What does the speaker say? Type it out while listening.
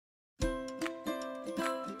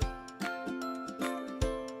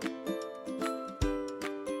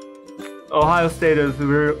Ohio State is a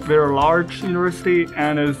very, very large university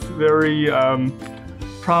and is very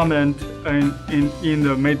prominent in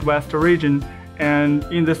the Midwest region. And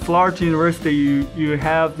in this large university, you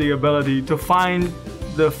have the ability to find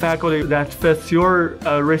the faculty that fits your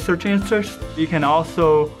research interest. You can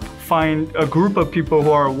also find a group of people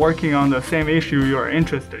who are working on the same issue you're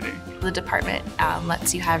interested in. The department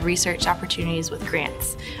lets you have research opportunities with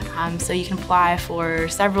grants. So you can apply for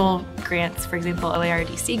several grants, for example,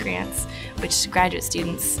 OARDC grants, which graduate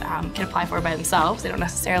students can apply for by themselves. They don't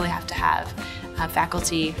necessarily have to have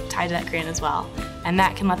faculty tied to that grant as well. And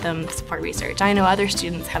that can let them support research. I know other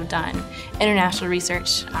students have done international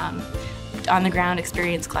research, on-the-ground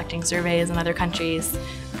experience collecting surveys in other countries,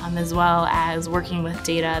 as well as working with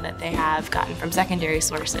data that they have gotten from secondary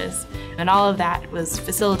sources. And all of that was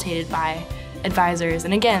facilitated by advisors.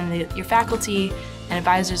 And again, your faculty and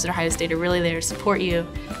advisors at Ohio State are really there to support you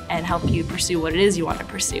and help you pursue what it is you want to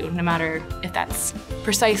pursue, no matter if that's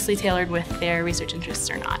precisely tailored with their research interests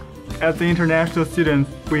or not. As the international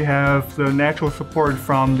students, we have the natural support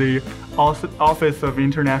from the Office of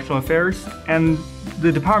International Affairs, and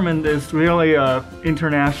the department is really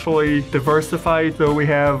internationally diversified, so we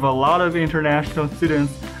have a lot of international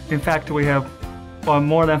students. In fact, we have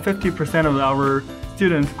more than 50% of our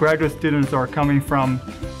students, graduate students, are coming from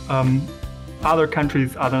other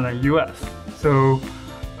countries other than US. So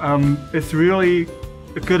it's really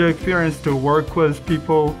a good experience to work with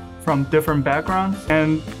people from different backgrounds.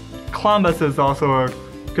 And Columbus is also a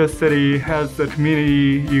good city, has a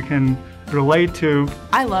community you can relate to.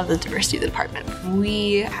 I love the diversity of the department.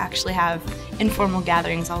 We actually have informal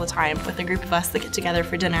gatherings all the time with a group of us that get together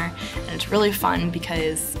for dinner, and it's really fun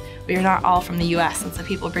because we are not all from the US, and so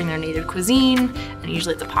people bring their native cuisine, and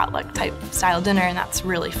usually it's a potluck type style dinner, and that's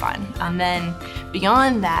really fun. And then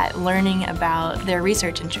beyond that, learning about their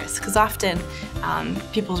research interests, because often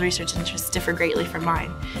people's research interests differ greatly from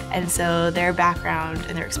mine. And so their background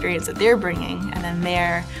and their experience that they're bringing, and then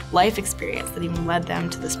their life experience that even led them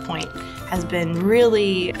to this point, has been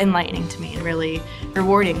really enlightening to me and really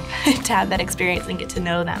rewarding to have that experience and get to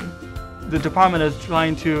know them. The department is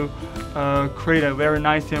trying to create a very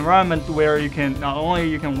nice environment where you can not only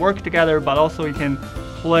you can work together, but also you can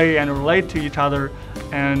play and relate to each other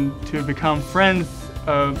and to become friends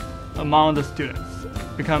among the students,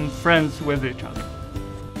 become friends with each other.